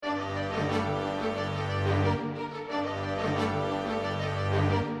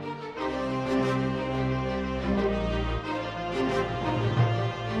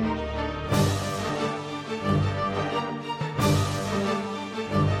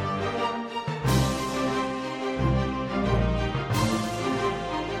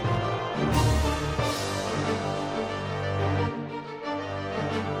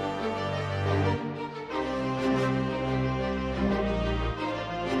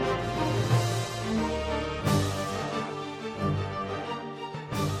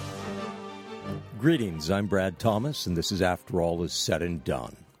Greetings, I'm Brad Thomas, and this is After All Is Said and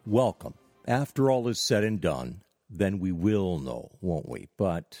Done. Welcome. After all is said and done, then we will know, won't we?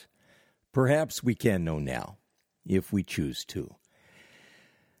 But perhaps we can know now, if we choose to.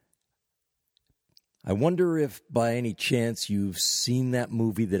 I wonder if by any chance you've seen that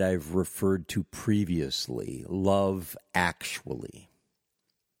movie that I've referred to previously, Love Actually,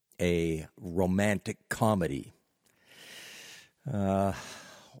 a romantic comedy.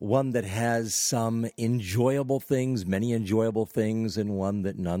 One that has some enjoyable things, many enjoyable things, and one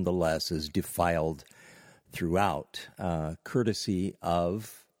that nonetheless is defiled throughout, courtesy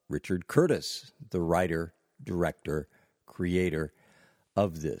of Richard Curtis, the writer, director, creator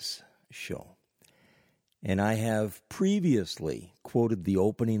of this show. And I have previously quoted the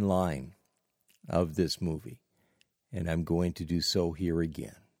opening line of this movie, and I'm going to do so here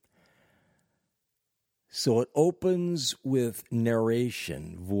again. So it opens with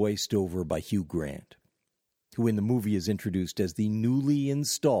narration voiced over by Hugh Grant, who in the movie is introduced as the newly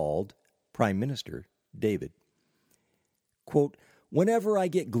installed Prime Minister, David. Quote, "Whenever I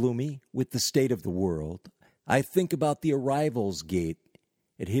get gloomy with the state of the world, I think about the arrivals gate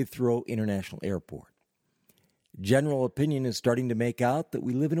at Heathrow International Airport. General opinion is starting to make out that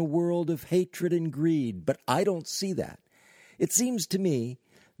we live in a world of hatred and greed, but I don't see that. It seems to me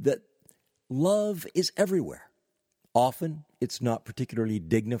that love is everywhere. Often, it's not particularly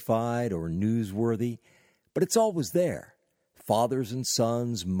dignified or newsworthy, but it's always there. Fathers and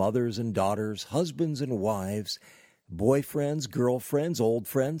sons, mothers and daughters, husbands and wives, boyfriends, girlfriends, old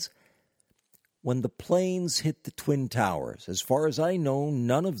friends. When the planes hit the Twin Towers, as far as I know,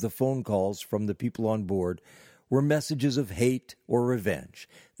 none of the phone calls from the people on board were messages of hate or revenge.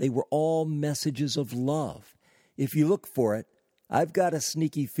 They were all messages of love. If you look for it, I've got a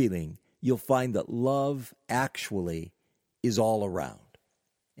sneaky feeling you'll find that love actually is all around."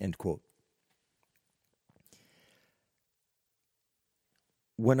 End quote.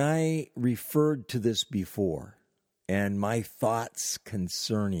 When I referred to this before and my thoughts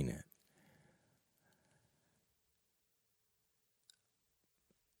concerning it,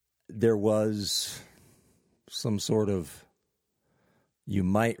 there was some sort of, you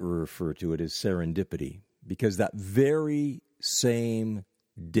might refer to it as serendipity, because that very same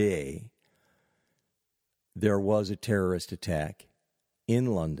day, there was a terrorist attack in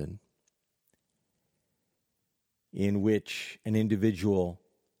London in which an individual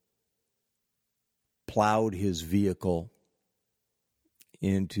plowed his vehicle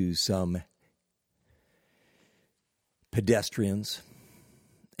into some pedestrians,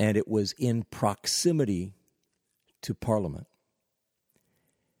 and it was in proximity to Parliament.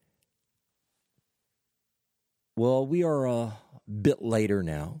 Well, we are a bit later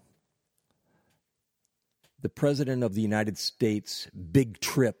now. The President of the United States' big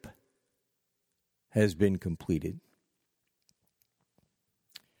trip has been completed.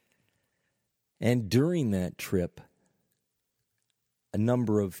 And during that trip, a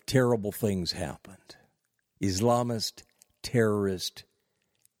number of terrible things happened. Islamist terrorist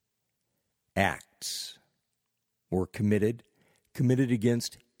acts were committed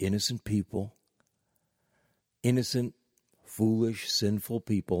against innocent people, innocent, foolish, sinful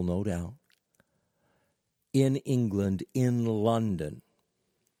people, no doubt, in England, in London.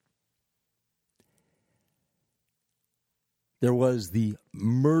 There was the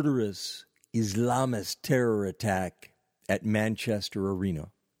murderous Islamist terror attack at Manchester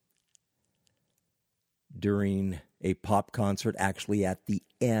Arena during a pop concert, actually at the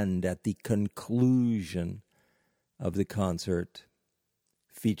end, at the conclusion of the concert,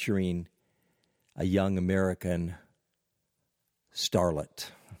 featuring a young American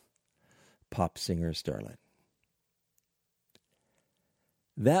starlet, pop singer starlet.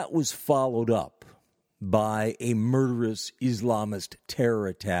 That was followed up by a murderous Islamist terror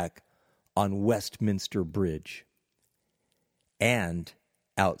attack on Westminster Bridge and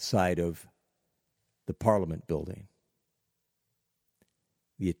outside of the Parliament building.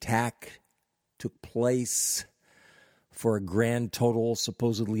 The attack took place for a grand total,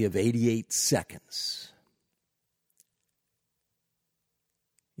 supposedly, of 88 seconds,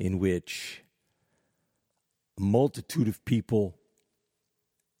 in which a multitude of people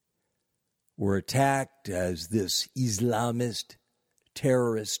were attacked as this Islamist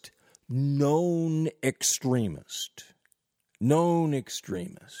terrorist, known extremist,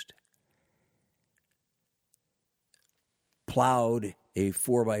 plowed a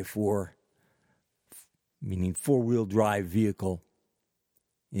 4x4, meaning four-wheel drive vehicle,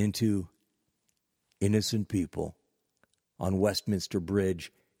 into innocent people on Westminster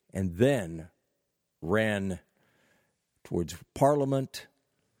Bridge, and then ran towards Parliament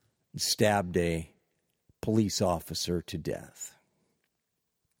and stabbed a police officer to death.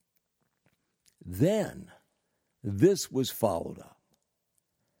 Then, this was followed up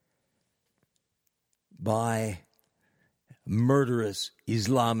by a murderous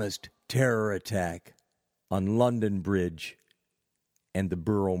Islamist terror attack on London Bridge and the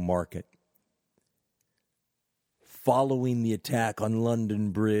Borough Market. Following the attack on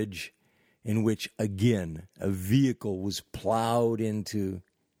London Bridge, in which, again, a vehicle was plowed into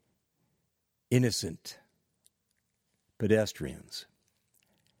innocent pedestrians,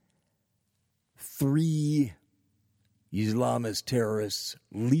 3 Islamist terrorists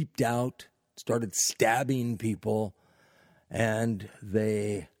leaped out, started stabbing people, and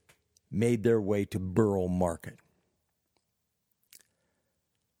they made their way to Borough Market.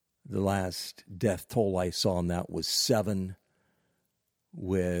 The last death toll I saw on that was 7,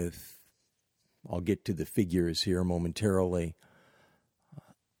 with, I'll get to the figures here momentarily,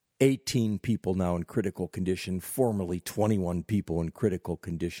 18 people now in critical condition, formerly 21 people in critical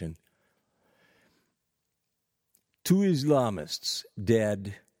condition. 2 Islamists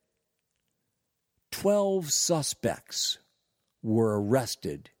dead. 12 suspects were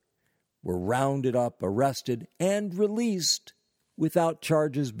arrested, were rounded up, arrested, and released without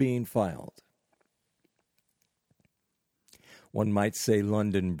charges being filed. One might say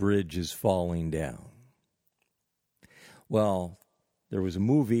London Bridge is falling down. Well, there was a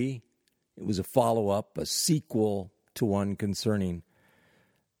movie. It was a follow-up, a sequel to one concerning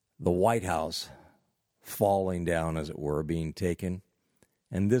the White House falling down, as it were, being taken.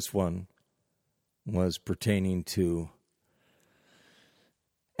 And this one was pertaining to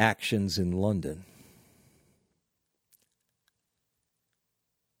actions in London.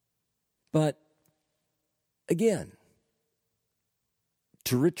 But, again,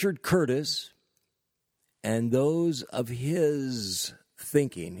 to Richard Curtis and those of his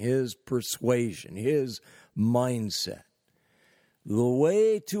thinking, his persuasion, his mindset, the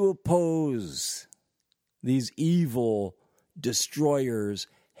way to oppose these evil destroyers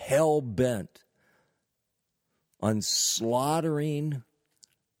hell-bent on slaughtering,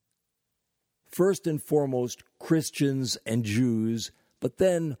 first and foremost, Christians and Jews, but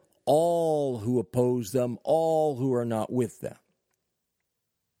then all who oppose them, all who are not with them,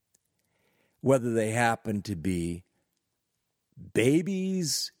 whether they happen to be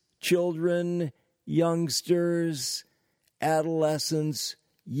babies, children, youngsters, adolescents,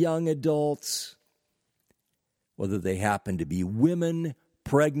 young adults, whether they happen to be women,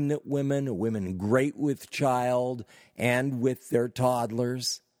 pregnant women, women great with child and with their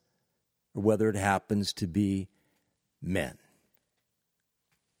toddlers, or whether it happens to be men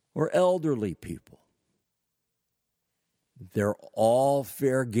or elderly people. They're all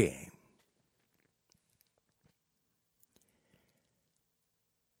fair game.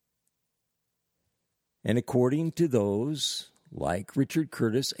 And according to those like Richard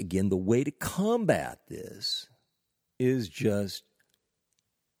Curtis, again, the way to combat this is just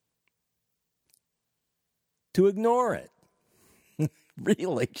to ignore it.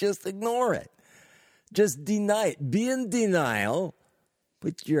 Really, just ignore it. Just deny it. Be in denial.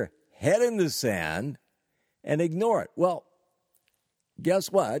 Put your head in the sand and ignore it. Well,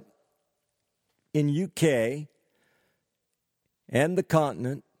 guess what? In UK and the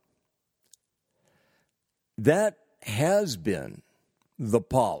continent, that has been the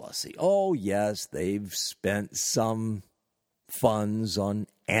policy. Oh, yes, they've spent some funds on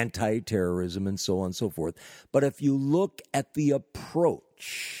anti-terrorism and so on and so forth. But if you look at the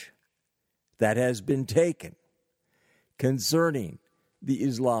approach that has been taken concerning the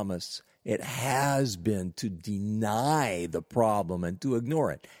Islamists, it has been to deny the problem and to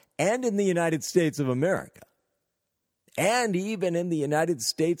ignore it. And in the United States of America, and even in the United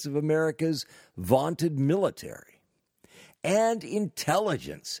States of America's vaunted military and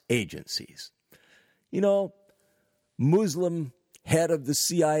intelligence agencies. You know, Muslim head of the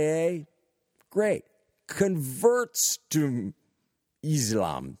CIA, great, converts to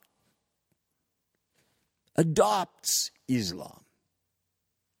Islam, adopts Islam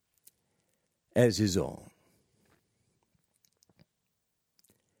as his own.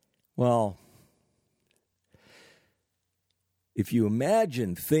 Well, if you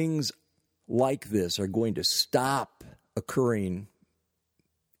imagine things like this are going to stop occurring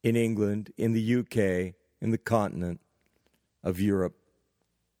in England, in the UK, in the continent of Europe,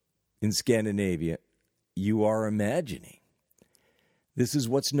 in Scandinavia, you are imagining. This is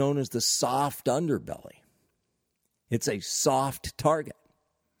what's known as the soft underbelly. It's a soft target.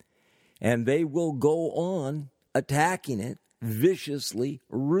 And they will go on attacking it viciously,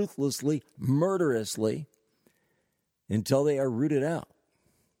 ruthlessly, murderously, until they are rooted out.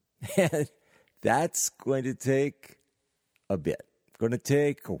 And that's going to take a bit, going to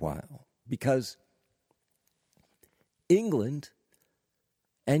take a while, because England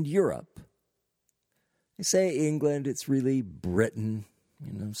and Europe, I say England, it's really Britain,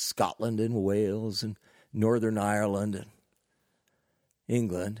 Scotland and Wales and Northern Ireland and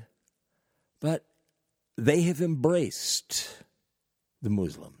England, but they have embraced the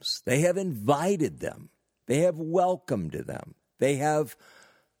Muslims. They have invited them. They have welcomed them. They have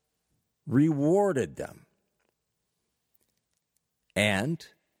rewarded them. And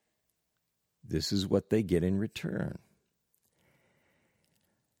this is what they get in return.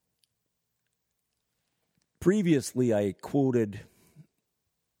 Previously, I quoted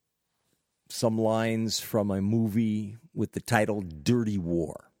some lines from a movie with the title Dirty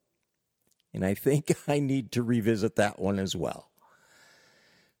War. And I think I need to revisit that one as well.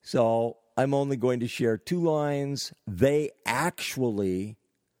 So I'm only going to share 2 lines. They actually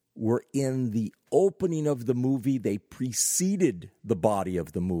were in the opening of the movie. They preceded the body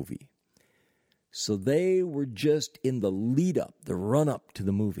of the movie. So they were just in the lead up, the run up to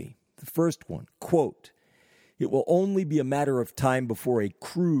the movie. The first one, quote, "It will only be a matter of time before a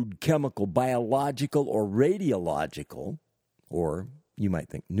crude chemical, biological, or radiological, or you might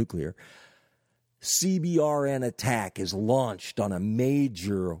think nuclear, CBRN attack is launched on a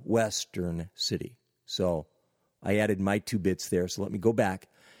major Western city." So I added my 2 bits there, so let me go back.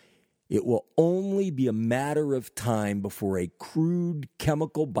 It will only be a matter of time before a crude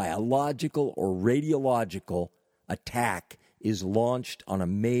chemical, biological, or radiological attack is launched on a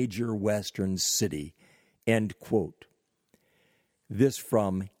major Western city. End quote. This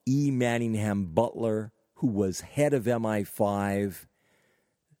from E. Manningham Butler, who was head of MI5,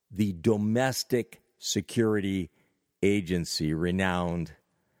 the domestic security agency renowned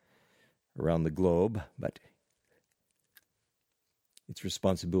around the globe, but its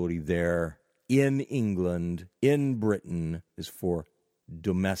responsibility there in England, in Britain, is for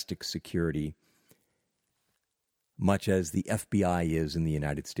domestic security, much as the FBI is in the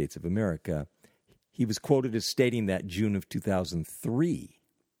United States of America. He was quoted as stating that June of 2003.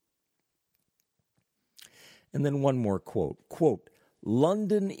 And then one more quote. Quote,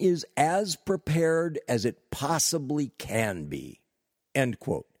 "London is as prepared as it possibly can be." End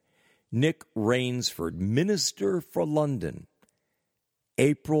quote. Nick Rainsford, Minister for London,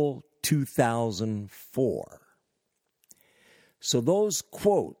 April 2004. So those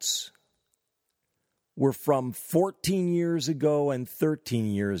quotes were from 14 years ago and 13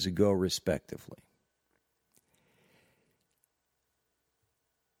 years ago, respectively.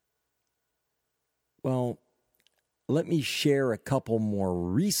 Well, let me share a couple more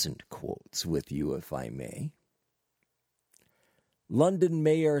recent quotes with you, if I may. London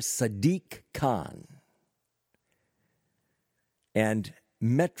Mayor Sadiq Khan and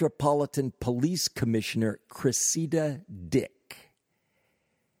Metropolitan Police Commissioner Cressida Dick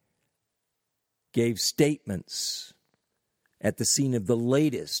gave statements at the scene of the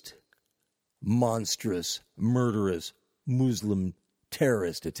latest monstrous, murderous Muslim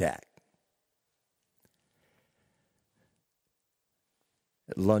terrorist attack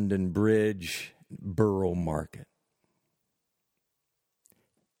at London Bridge, Borough Market.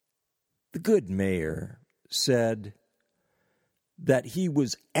 The good mayor said that he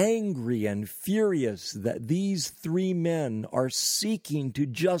was angry and furious that these 3 men are seeking to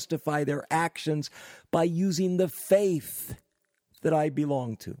justify their actions by using the faith that I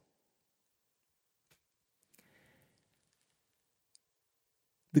belong to.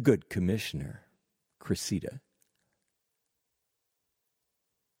 The good commissioner, Cressida,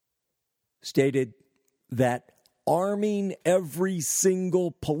 stated that arming every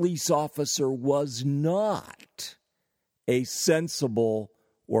single police officer was not a sensible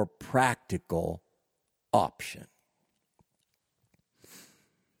or practical option.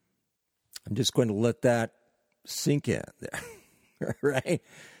 I'm just going to let that sink in there, right?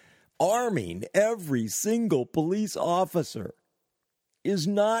 Arming every single police officer is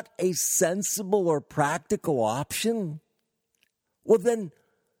not a sensible or practical option. Well, then,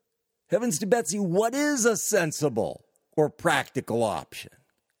 heavens to Betsy, what is a sensible or practical option?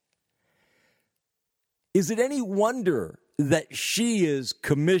 Is it any wonder that she is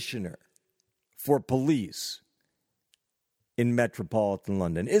commissioner for police in metropolitan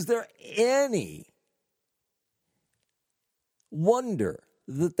London? Is there any wonder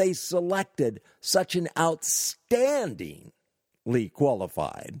that they selected such an outstandingly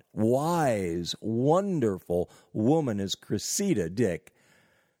qualified, wise, wonderful woman as Cressida Dick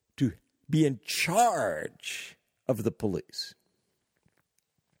to be in charge of the police?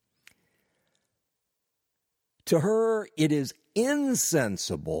 To her, it is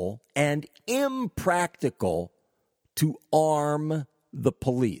insensible and impractical to arm the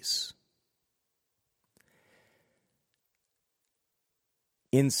police.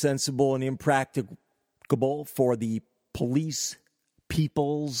 Insensible and impracticable for the police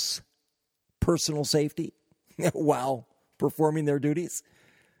people's personal safety while performing their duties?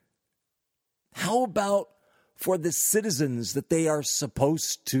 How about for the citizens that they are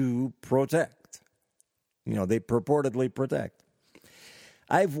supposed to protect? They purportedly protect.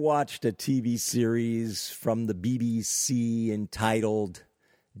 I've watched a TV series from the BBC entitled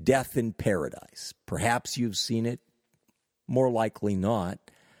Death in Paradise. Perhaps you've seen it. More likely not.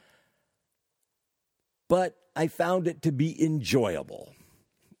 But I found it to be enjoyable.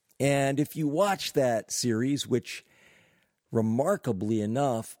 And if you watch that series, which remarkably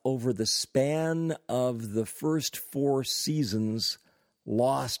enough, over the span of the first 4 seasons,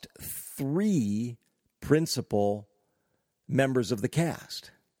 lost 3 principal members of the cast.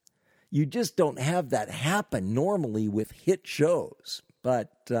 You just don't have that happen normally with hit shows,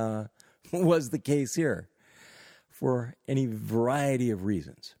 but was the case here for any variety of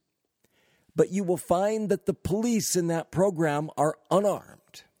reasons. But you will find that the police in that program are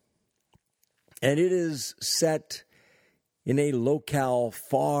unarmed. And it is set in a locale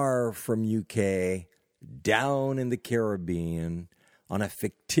far from UK, down in the Caribbean, on a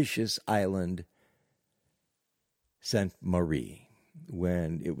fictitious island, Sainte Marie,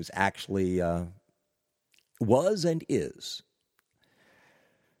 when it was actually, was and is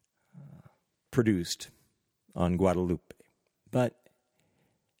produced on Guadeloupe. But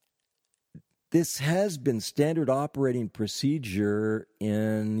this has been standard operating procedure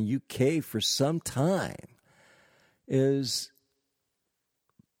in UK for some time, is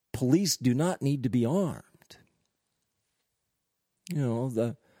police do not need to be armed.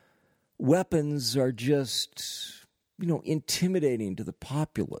 The weapons are just, intimidating to the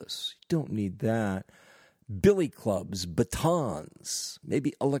populace. You don't need that. Billy clubs, batons,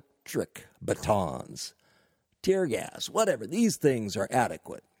 maybe electric batons, tear gas, whatever. These things are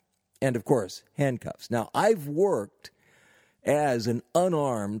adequate. And, of course, handcuffs. Now, I've worked as an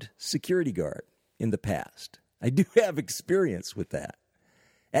unarmed security guard in the past. I do have experience with that.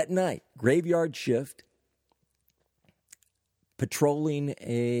 At night, graveyard shift, patrolling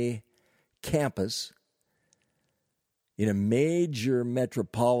a campus in a major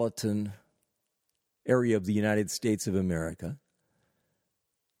metropolitan area of the United States of America.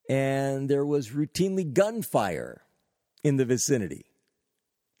 And there was routinely gunfire in the vicinity.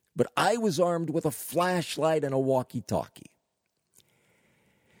 But I was armed with a flashlight and a walkie-talkie.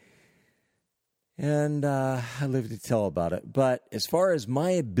 And I live to tell about it. But as far as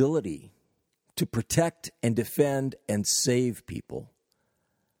my ability to protect and defend and save people,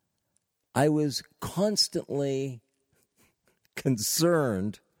 I was constantly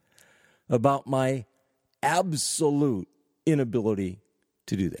concerned about my absolute inability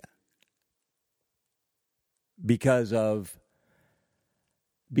to do that because of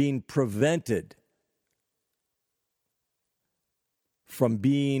being prevented from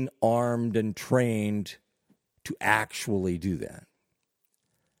being armed and trained to actually do that.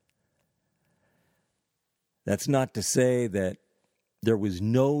 That's not to say that there was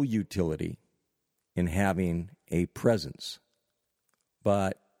no utility in having a presence,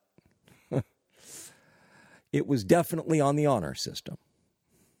 but it was definitely on the honor system.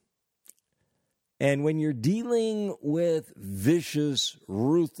 And when you're dealing with vicious,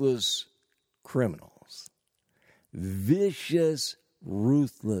 ruthless criminals, vicious,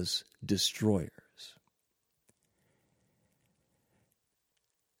 ruthless destroyers,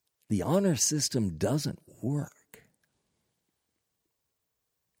 the honor system doesn't work.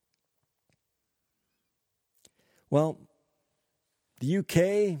 Well, the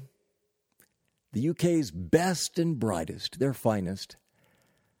UK's best and brightest, their finest,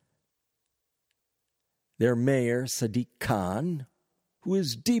 their mayor, Sadiq Khan, who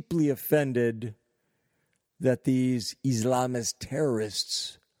is deeply offended that these Islamist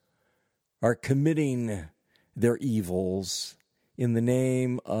terrorists are committing their evils in the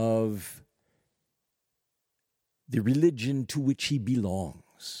name of the religion to which he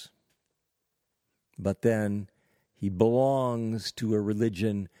belongs. But then he belongs to a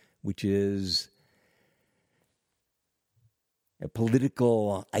religion which is a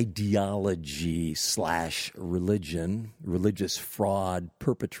political ideology / religion, religious fraud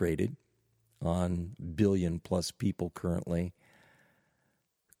perpetrated on billion-plus people currently,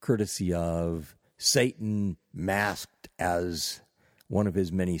 courtesy of Satan masked as one of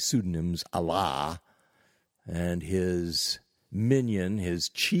his many pseudonyms, Allah, and his minion, his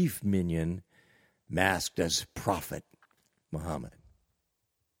chief minion, masked as Prophet Muhammad.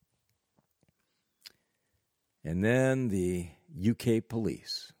 And then the UK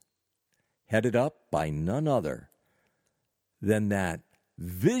police, headed up by none other than that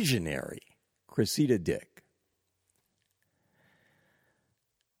visionary Cressida Dick.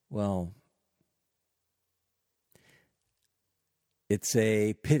 Well, it's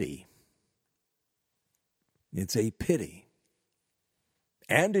a pity. It's a pity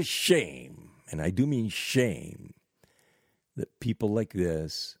and a shame, and I do mean shame, that people like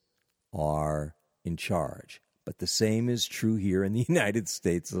this are in charge. But the same is true here in the United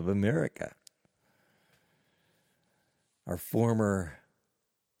States of America. Our former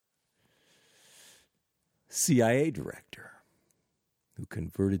CIA director, who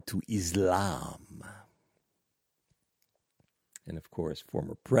converted to Islam, and of course,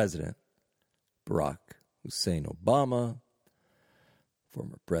 former President Barack Hussein Obama,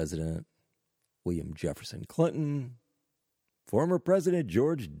 former President William Jefferson Clinton, former President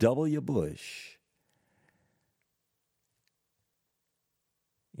George W. Bush,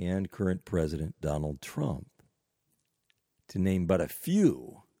 and current President Donald Trump, to name but a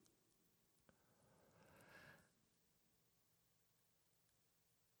few.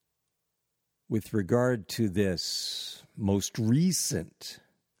 With regard to this most recent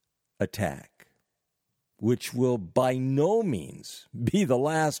attack, which will by no means be the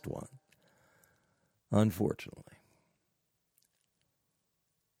last one, unfortunately.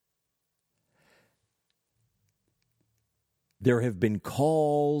 There have been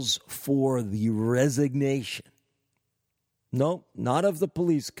calls for the resignation. No, not of the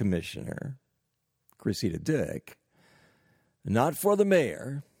police commissioner, Cressida Dick, not for the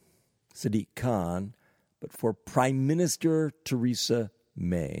mayor, Sadiq Khan, but for Prime Minister Theresa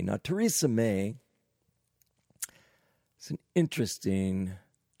May. Now, Theresa May, it's an interesting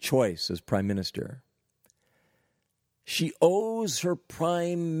choice as Prime Minister. She owes her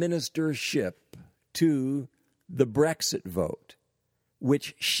prime ministership to the Brexit vote,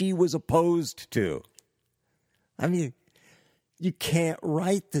 which she was opposed to. I mean, you can't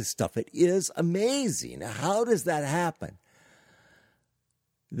write this stuff. It is amazing. How does that happen?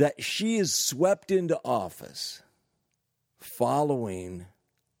 That she is swept into office following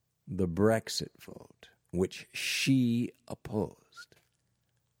the Brexit vote, which she opposed.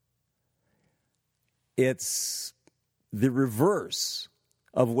 It's the reverse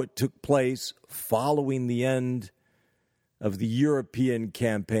of what took place following the end of the European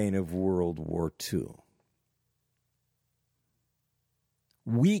campaign of World War II.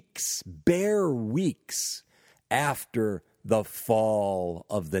 Weeks, bare weeks after the fall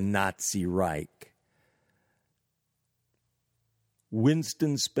of the Nazi Reich,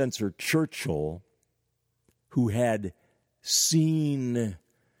 Winston Spencer Churchill, who had seen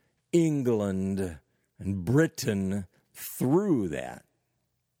England and Britain through that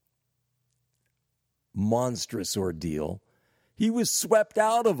monstrous ordeal, he was swept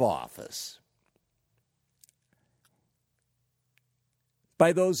out of office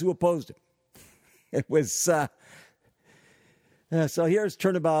by those who opposed him. It was, so here's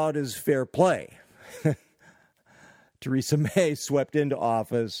turnabout as fair play. Theresa May swept into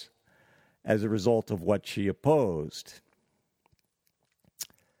office as a result of what she opposed.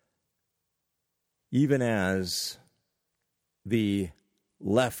 Even as the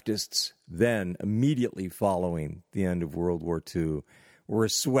leftists then, immediately following the end of World War II, were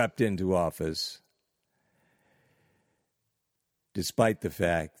swept into office, despite the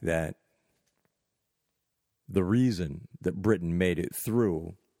fact that the reason that Britain made it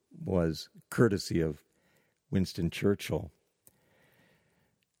through was courtesy of Winston Churchill.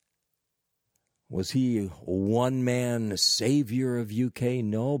 Was he a one-man savior of UK?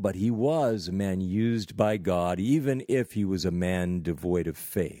 No, but he was a man used by God, even if he was a man devoid of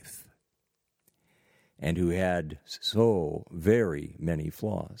faith and who had so very many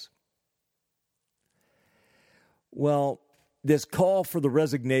flaws. Well, this call for the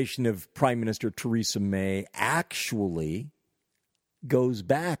resignation of Prime Minister Theresa May actually goes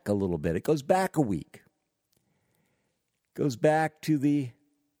back a little bit. It goes back a week. It goes back to the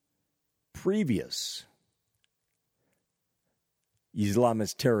previous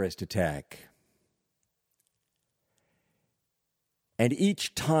Islamist terrorist attack. And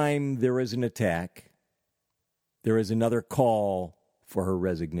each time there is an attack, there is another call for her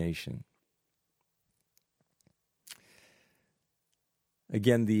resignation.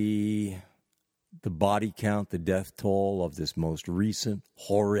 Again, the body count, the death toll of this most recent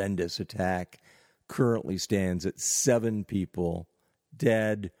horrendous attack currently stands at 7 people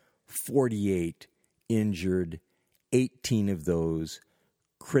dead, 48 injured, 18 of those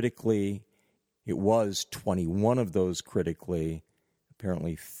critically It was 21 of those critically.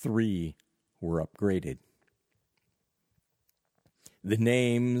 Apparently 3 were upgraded. The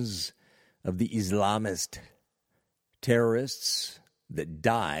names of the Islamist terrorists that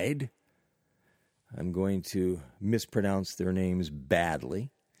died, I'm going to mispronounce their names badly.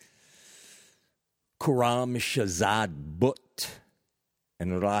 Khurram Shahzad Butt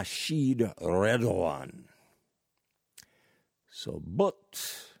and Rashid Redouan. So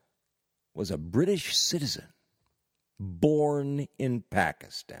Butt was a British citizen born in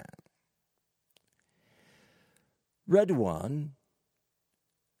Pakistan. Redouan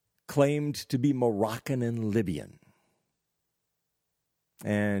claimed to be Moroccan and Libyan.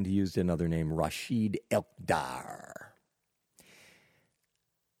 And he used another name, Rashid Elkdar.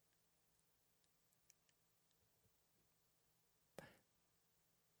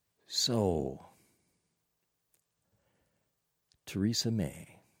 So, Theresa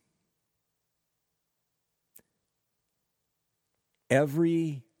May.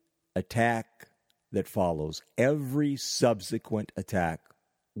 Every attack that follows, every subsequent attack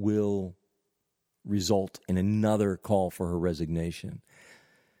will result in another call for her resignation.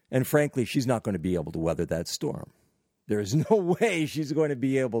 And frankly, she's not going to be able to weather that storm. There is no way she's going to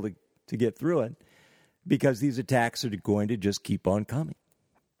be able to get through it because these attacks are going to just keep on coming.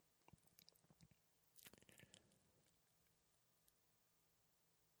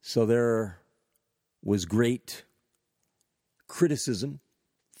 So there was great criticism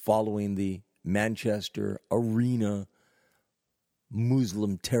following the Manchester Arena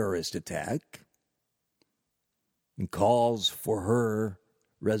Muslim terrorist attack and calls for her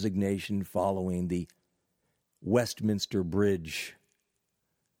resignation following the Westminster Bridge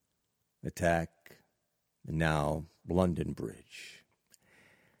attack and now London Bridge,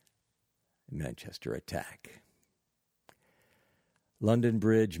 Manchester attack. London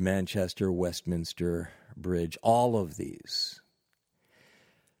Bridge, Manchester, Westminster Bridge, all of these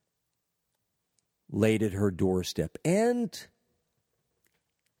laid at her doorstep, and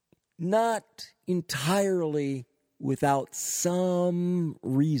not entirely without some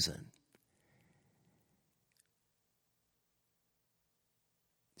reason.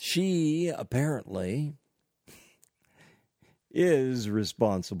 She apparently is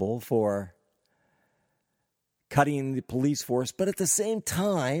responsible for cutting the police force, but at the same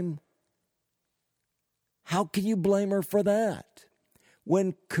time, how can you blame her for that?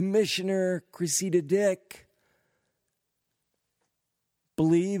 When Commissioner Cressida Dick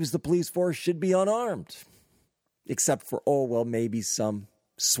believes the police force should be unarmed, except for, maybe some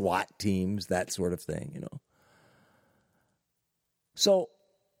SWAT teams, that sort of thing, So,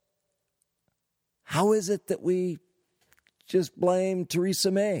 how is it that we just blame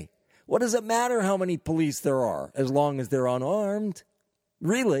Theresa May? What does it matter how many police there are, as long as they're unarmed?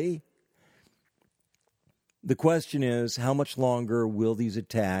 Really? The question is, how much longer will these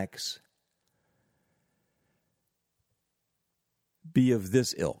attacks be of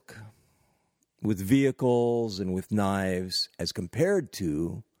this ilk, with vehicles and with knives, as compared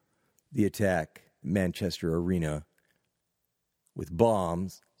to the attack at Manchester Arena with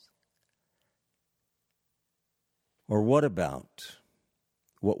bombs? Or what about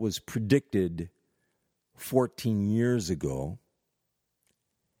what was predicted 14 years ago,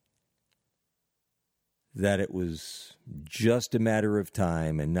 that it was just a matter of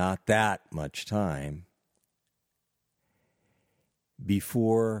time, and not that much time,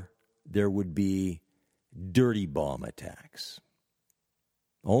 before there would be dirty bomb attacks?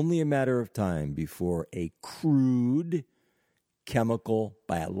 Only a matter of time before a crude chemical,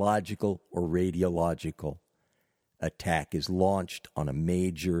 biological, or radiological attack is launched on a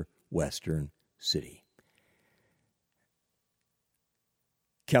major Western city.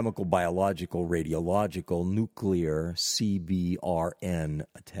 Chemical, biological, radiological, nuclear, CBRN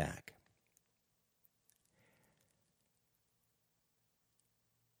attack.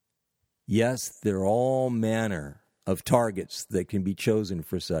 Yes, there are all manner of targets that can be chosen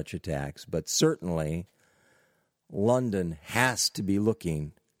for such attacks, but certainly London has to be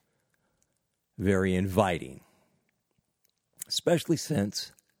looking very inviting, especially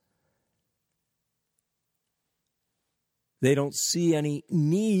since they don't see any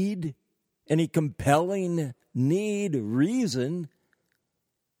need, any compelling need, reason,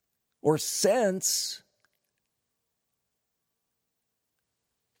 or sense,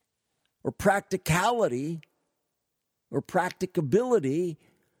 or practicality, or practicability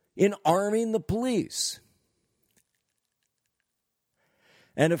in arming the police.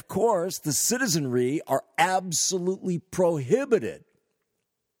 And of course, the citizenry are absolutely prohibited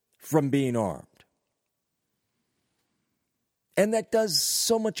from being armed. And that does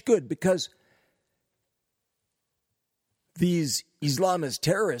so much good, because these Islamist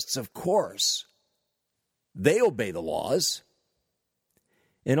terrorists, of course, they obey the laws.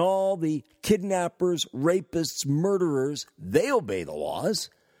 And all the kidnappers, rapists, murderers, they obey the laws.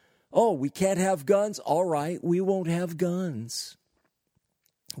 Oh, we can't have guns? All right, we won't have guns.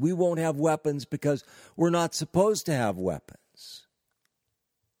 We won't have weapons because we're not supposed to have weapons.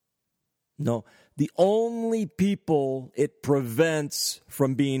 No, the only people it prevents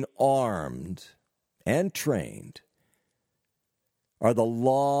from being armed and trained are the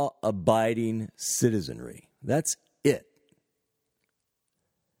law-abiding citizenry. That's it.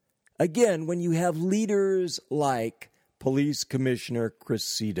 Again, when you have leaders like Police Commissioner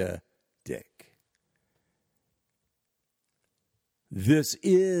Cressida Dick, this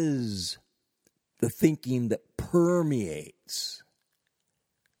is the thinking that permeates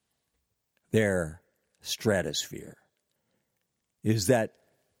their stratosphere, is that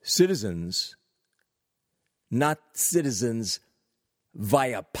citizens, not citizens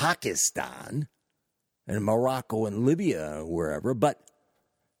via Pakistan and Morocco and Libya, wherever, but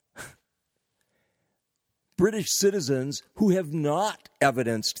British citizens who have not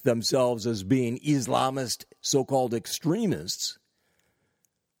evidenced themselves as being Islamist so-called extremists,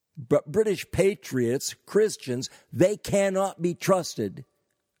 but British patriots, Christians, they cannot be trusted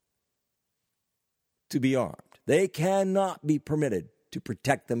to be armed. They cannot be permitted to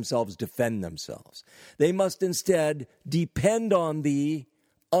protect themselves, defend themselves. They must instead depend on the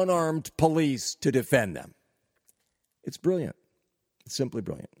unarmed police to defend them. It's brilliant. It's simply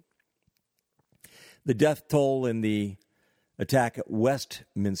brilliant. The death toll in the attack at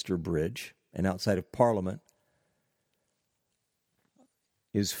Westminster Bridge and outside of Parliament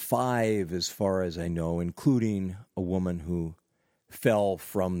is 5 as far as I know, including a woman who fell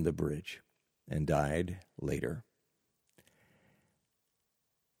from the bridge and died later.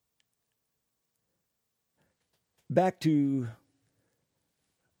 Back to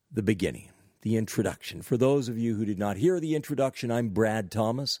the beginning, the introduction. For those of you who did not hear the introduction, I'm Brad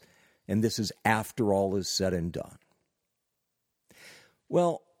Thomas, and this is After All Is Said and Done.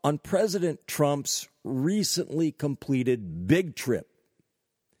 Well, on President Trump's recently completed big trip,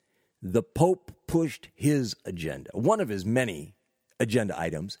 the Pope pushed his agenda, one of his many agenda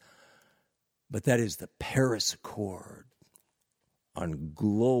items, but that is the Paris Accord on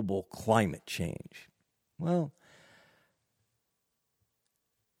global climate change. Well,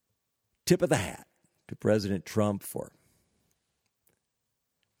 tip of the hat to President Trump for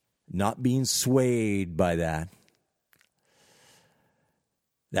not being swayed by that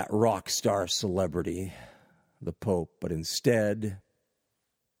rock star celebrity, the Pope, but instead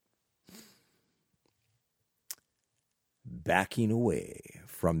backing away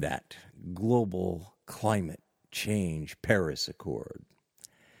from that global climate change Paris Accord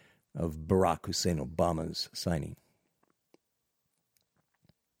of Barack Hussein Obama's signing.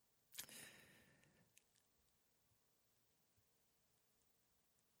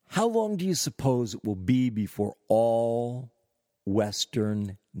 How long do you suppose it will be before all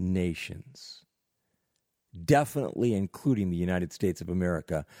Western nations, definitely including the United States of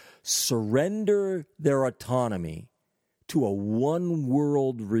America, surrender their autonomy to a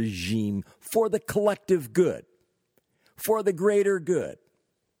one-world regime for the collective good, for the greater good?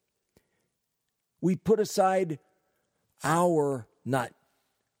 We put aside our, not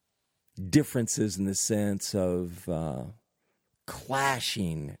differences in the sense of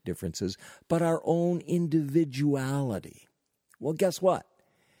clashing differences, but our own individuality. Well, guess what?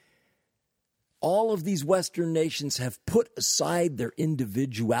 All of these Western nations have put aside their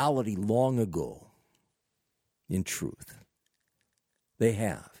individuality long ago. In truth, they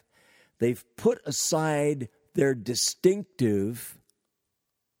have. They've put aside their distinctive,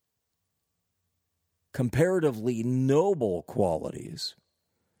 comparatively noble qualities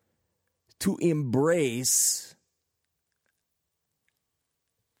to embrace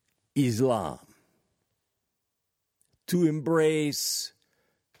Islam, to embrace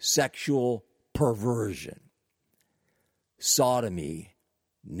sexual perversion, sodomy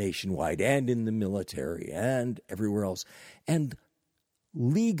nationwide and in the military and everywhere else, and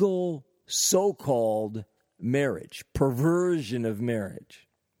legal so-called marriage, perversion of marriage,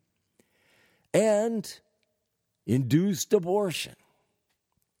 and induced abortion.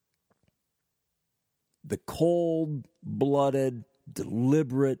 The cold-blooded,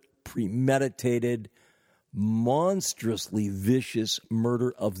 deliberate, premeditated, monstrously vicious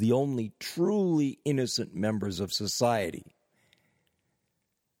murder of the only truly innocent members of society,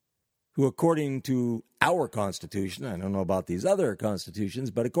 who, according to our Constitution, I don't know about these other constitutions,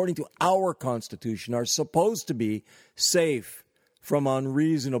 but according to our Constitution, are supposed to be safe from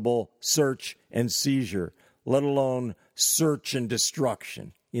unreasonable search and seizure let alone search and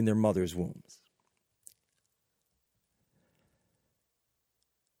destruction in their mother's wombs.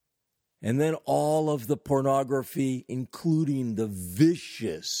 And then all of the pornography, including the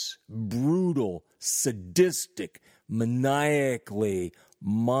vicious, brutal, sadistic, maniacally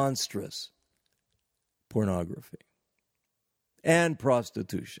monstrous pornography. And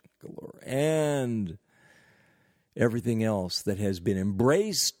prostitution galore. And everything else that has been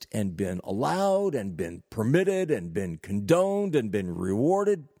embraced and been allowed and been permitted and been condoned and been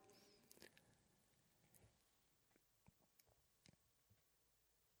rewarded.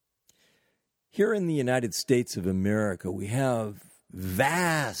 Here in the United States of America, we have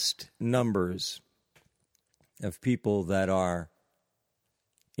vast numbers of people that are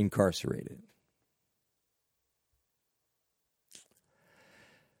incarcerated.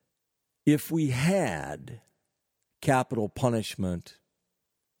 If we had capital punishment,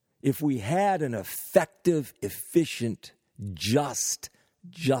 if we had an effective, efficient, just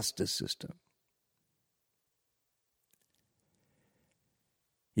justice system,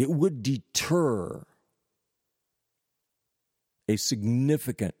 it would deter a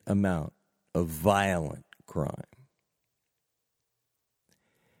significant amount of violent crime.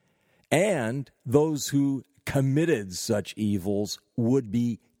 And those who committed such evils would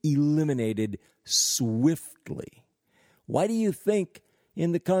be eliminated swiftly. Why do you think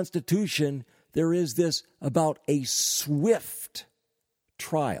in the Constitution there is this about a swift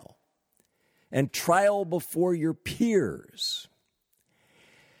trial and trial before your peers?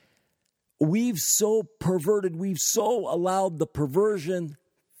 We've so perverted, we've so allowed the perversion,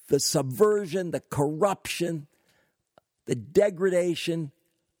 the subversion, the corruption, the degradation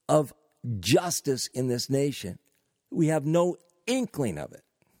of justice in this nation. We have no inkling of it.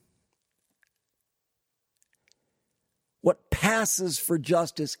 What passes for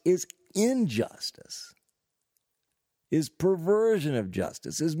justice is injustice, is perversion of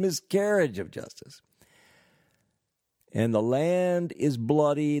justice, is miscarriage of justice. And the land is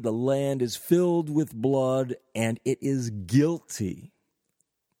bloody, the land is filled with blood, and it is guilty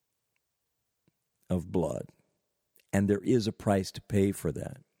of blood. And there is a price to pay for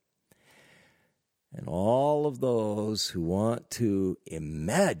that. And all of those who want to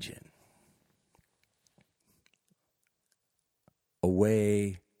imagine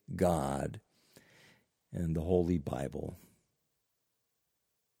away God and the Holy Bible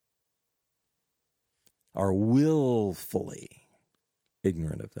are willfully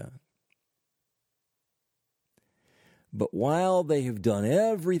ignorant of that. But while they have done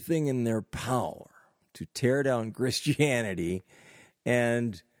everything in their power to tear down Christianity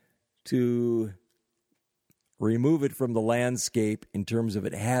and to remove it from the landscape in terms of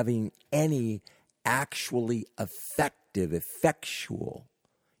it having any actually effectual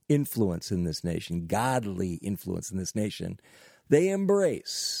influence in this nation, godly influence in this nation, they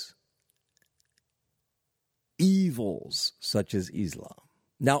embrace evils such as Islam.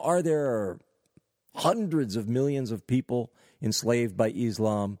 Now, are there hundreds of millions of people enslaved by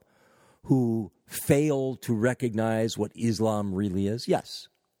Islam who fail to recognize what Islam really is? Yes.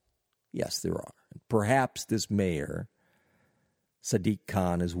 Yes, there are. Perhaps this mayor, Sadiq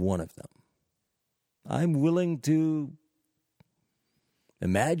Khan, is one of them. I'm willing to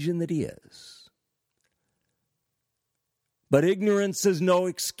imagine that he is. But ignorance is no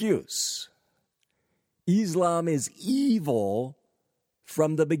excuse. Islam is evil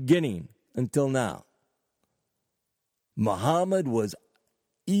from the beginning until now. Muhammad was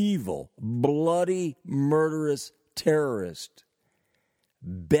evil, bloody, murderous terrorist,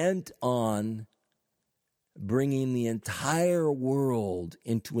 bent on bringing the entire world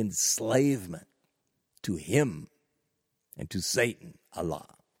into enslavement to him and to Satan, Allah.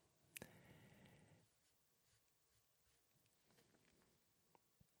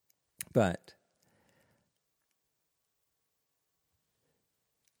 But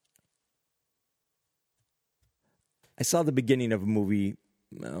I saw the beginning of a movie,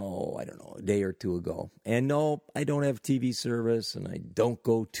 a day or two ago. And no, I don't have TV service and I don't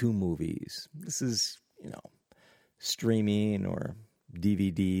go to movies. This is, streaming or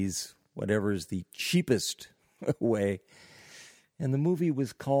DVDs, whatever is the cheapest way. And the movie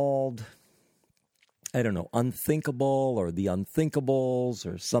was called, Unthinkable or The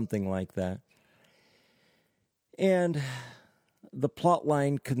Unthinkables or something like that. And the plot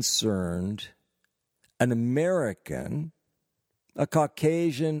line concerned an American, a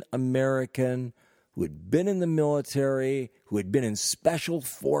Caucasian American who had been in the military, who had been in special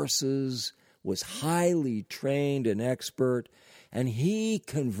forces, was highly trained and expert, and he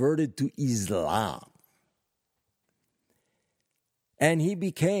converted to Islam. And he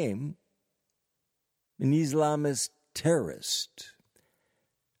became an Islamist terrorist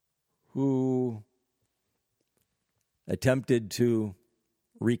who attempted to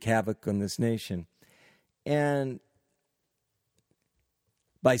wreak havoc on this nation. And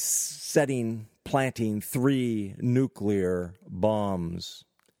by planting 3 nuclear bombs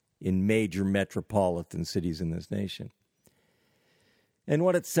in major metropolitan cities in this nation. And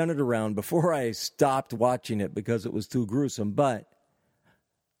what it centered around, before I stopped watching it because it was too gruesome, but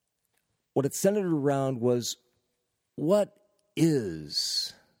what it centered around was, what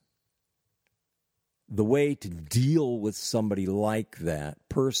is the way to deal with somebody like that,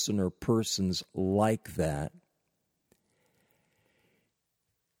 person or persons like that,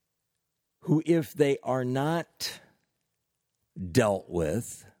 who, if they are not dealt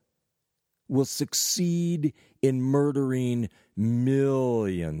with, will succeed in murdering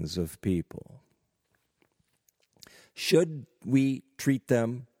millions of people. Should we treat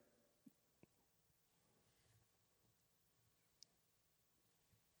them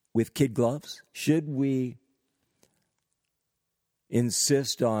with kid gloves? Should we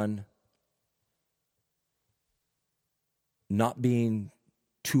insist on not being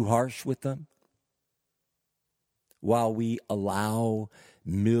too harsh with them while we allow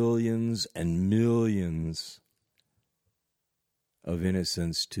millions and millions of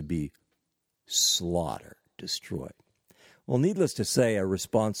innocents to be slaughtered, destroyed? Well, needless to say, a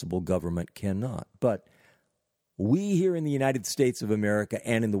responsible government cannot. But we here in the United States of America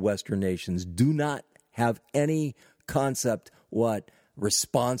and in the Western nations do not have any concept what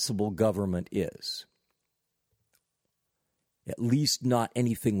responsible government is. At least not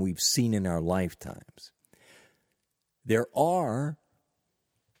anything we've seen in our lifetimes. There are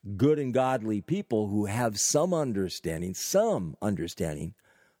good and godly people who have some understanding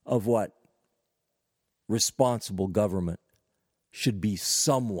of what responsible government should be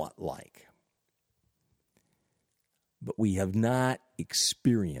somewhat like. But we have not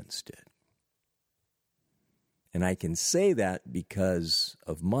experienced it. And I can say that because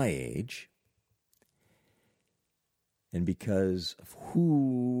of my age and because of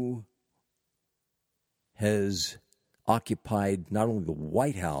who has occupied not only the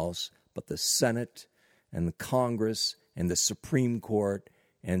White House, but the Senate and the Congress and the Supreme Court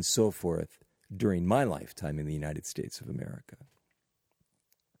and so forth during my lifetime in the United States of America.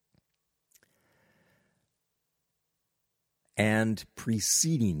 And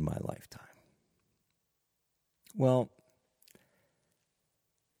preceding my lifetime. Well,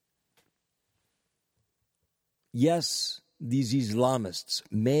 yes, these Islamists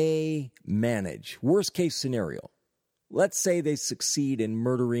may manage, worst case scenario, let's say they succeed in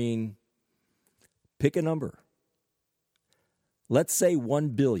murdering, pick a number. Let's say 1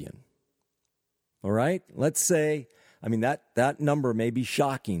 billion. All right? Let's say, that number may be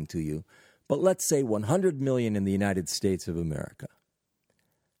shocking to you, but let's say 100 million in the United States of America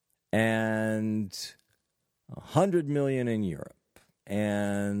and 100 million in Europe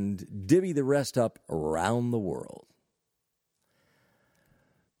and divvy the rest up around the world.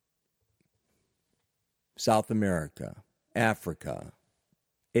 South America, Africa,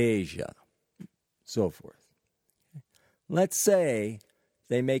 Asia, so forth. Let's say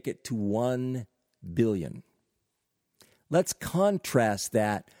they make it to 1 billion. Let's contrast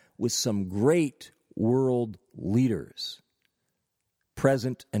that with some great world leaders,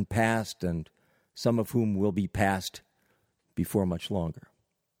 present and past, and some of whom will be past before much longer.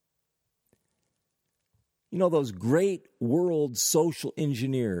 You know, those great world social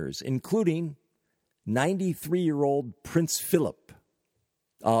engineers, including 93-year-old Prince Philip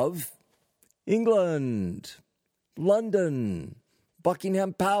of England, London,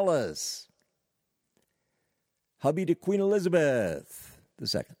 Buckingham Palace, hubby to Queen Elizabeth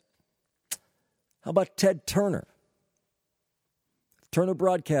II. How about Ted Turner? Turner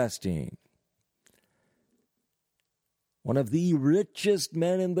Broadcasting. One of the richest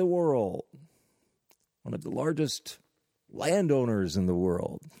men in the world. One of the largest landowners in the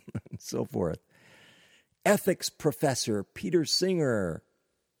world, and so forth. Ethics professor Peter Singer,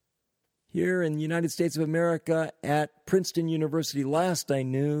 here in the United States of America at Princeton University, last I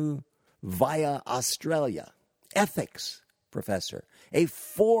knew, via Australia. Ethics professor, a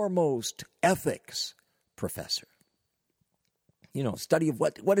foremost ethics professor. You know, study of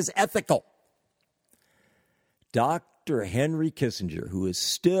what is ethical. Dr. Henry Kissinger, who is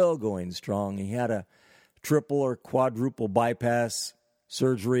still going strong. He had a triple or quadruple bypass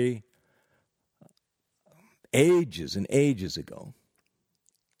surgery ages and ages ago,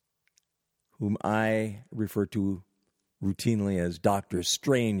 whom I refer to routinely as Dr.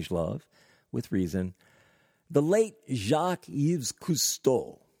 Strangelove, with reason. The late Jacques-Yves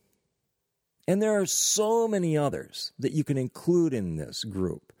Cousteau, And there are so many others that you can include in this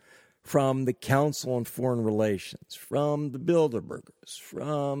group, from the Council on Foreign Relations, from the Bilderbergers,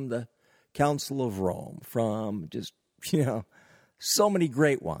 from the Council of Rome, from just, so many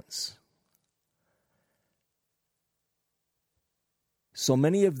great ones. So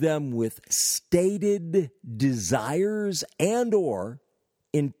many of them with stated desires and or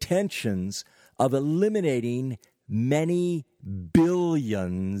intentions of eliminating many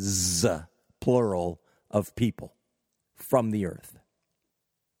billions, plural, of people from the earth.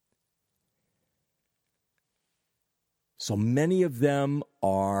 So many of them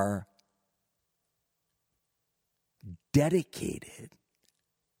are dedicated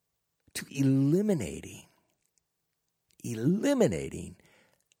to eliminating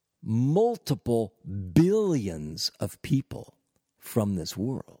multiple billions of people from this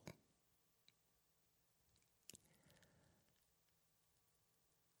world.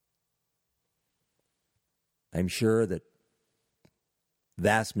 I'm sure that the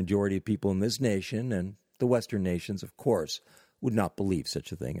vast majority of people in this nation and the Western nations, of course, would not believe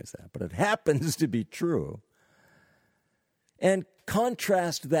such a thing as that. But it happens to be true. And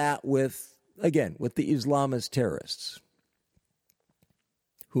contrast that with the Islamist terrorists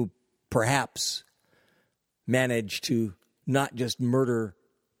who perhaps managed to not just murder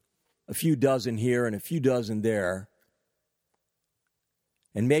a few dozen here and a few dozen there,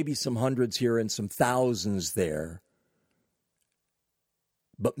 and maybe some hundreds here and some thousands there,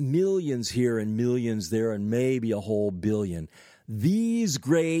 but millions here and millions there and maybe a whole billion. These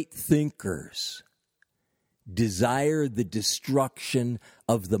great thinkers desire the destruction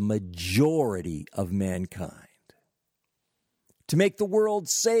of the majority of mankind, to make the world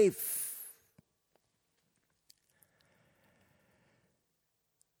safe.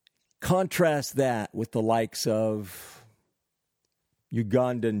 Contrast that with the likes of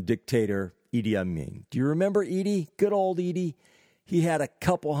Ugandan dictator Idi Amin. Do you remember Idi? Good old Idi. He had a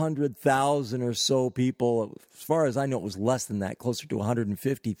couple 100,000 or so people. As far as I know, it was less than that, closer to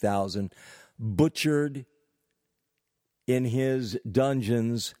 150,000, butchered in his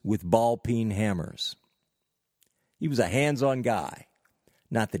dungeons with ball-peen hammers. He was a hands-on guy.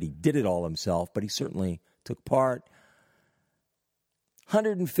 Not that he did it all himself, but he certainly took part.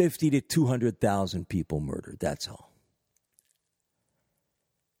 150 to 200,000 people murdered, that's all.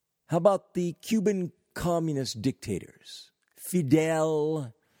 How about the Cuban communist dictators,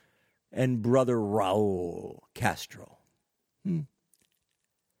 Fidel and brother Raul Castro?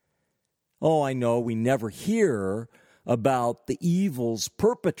 Oh, I know we never hear about the evils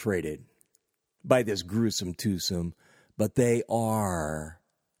perpetrated by this gruesome twosome, but they are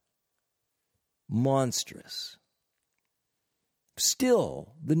monstrous.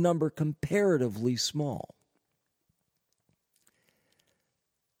 Still, the number comparatively small.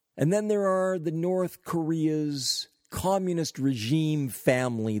 And then there are the North Korea's communist regime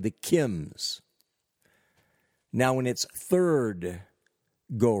family, the Kims. Now in its third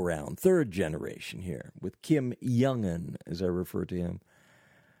go-round, third generation here, with Kim Jong-un, as I refer to him.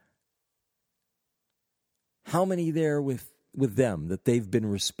 How many there with them that they've been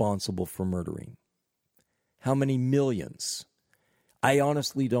responsible for murdering? How many millions? I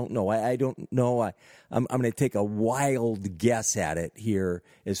honestly don't know. I don't know. I'm going to take a wild guess at it here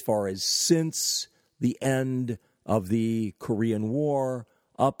as far as since the end of the Korean War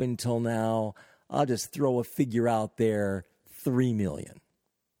up until now. I'll just throw a figure out there, 3 million.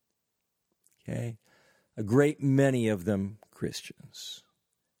 Okay? A great many of them Christians.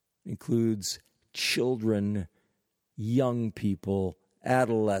 Includes children, young people,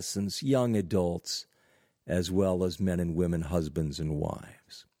 adolescents, young adults, as well as men and women, husbands and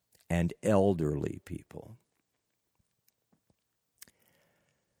wives, and elderly people.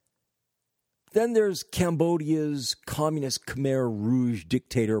 Then there's Cambodia's communist Khmer Rouge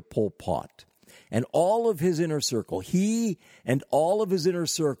dictator Pol Pot. And all of his inner circle, he and all of his inner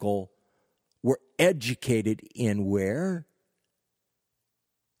circle were educated in where?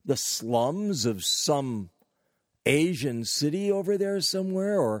 The slums of some Asian city over there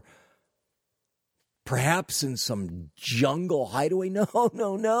somewhere, or perhaps in some jungle hideaway?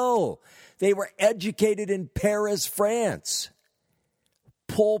 No. They were educated in Paris, France.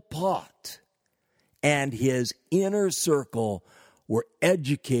 Pol Pot and his inner circle were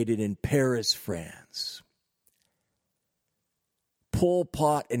educated in Paris, France. Pol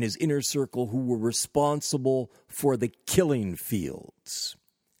Pot and his inner circle who were responsible for the killing fields,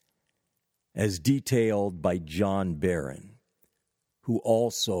 as detailed by John Barron, who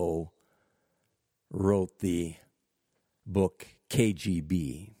also wrote the book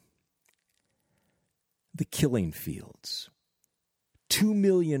KGB. The killing fields. 2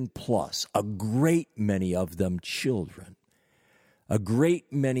 million plus, a great many of them children. A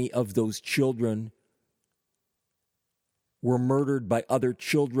great many of those children were murdered by other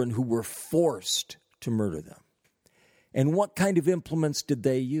children who were forced to murder them. And what kind of implements did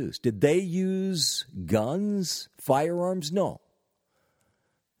they use? Did they use guns, firearms? No.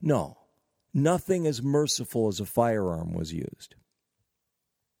 No. Nothing as merciful as a firearm was used.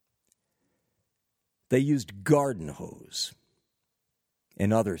 They used garden hose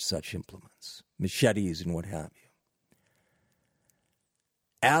and other such implements, machetes and what have you.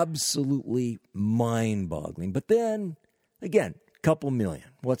 Absolutely mind-boggling. But then, again, a couple million.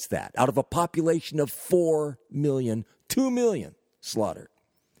 What's that? Out of a population of 4 million, 2 million slaughtered.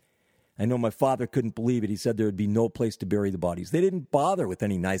 I know my father couldn't believe it. He said there would be no place to bury the bodies. They didn't bother with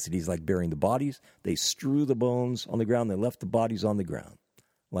any niceties like burying the bodies. They strew the bones on the ground. They left the bodies on the ground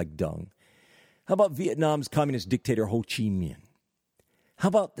like dung. How about Vietnam's communist dictator Ho Chi Minh? How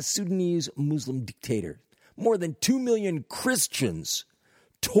about the Sudanese Muslim dictator? More than 2 million Christians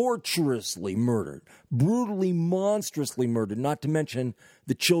torturously murdered, brutally, monstrously murdered, not to mention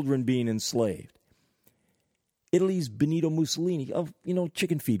the children being enslaved. Italy's Benito Mussolini,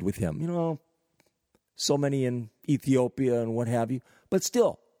 chicken feed with him, so many in Ethiopia and what have you, but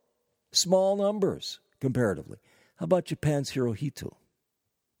still, small numbers comparatively. How about Japan's Hirohito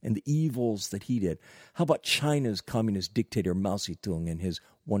and the evils that he did? How about China's communist dictator Mao Zedong and his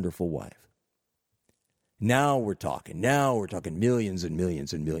wonderful wife? Now we're talking millions and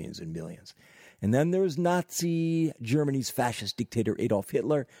millions and millions and millions. And then there's Nazi Germany's fascist dictator Adolf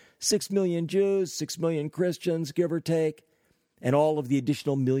Hitler, 6 million Jews, 6 million Christians, give or take, and all of the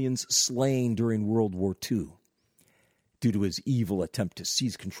additional millions slain during World War II due to his evil attempt to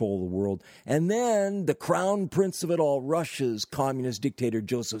seize control of the world. And then the crown prince of it all, Russia's communist dictator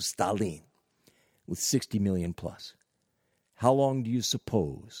Joseph Stalin, with 60 million plus. How long do you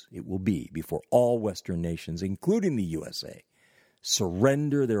suppose it will be before all Western nations, including the USA,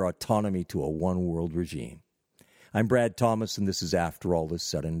 surrender their autonomy to a one-world regime? I'm Brad Thomas, and this is After All Is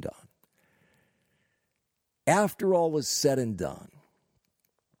Said and Done. After all is said and done,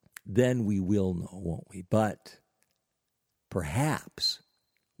 then we will know, won't we? But perhaps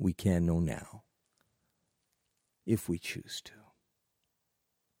we can know now, if we choose to.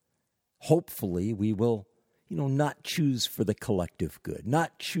 Hopefully, we will not choose for the collective good,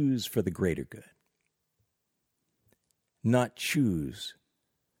 not choose for the greater good, not choose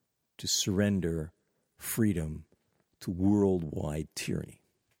to surrender freedom to worldwide tyranny.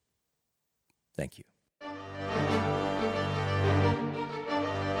 Thank you.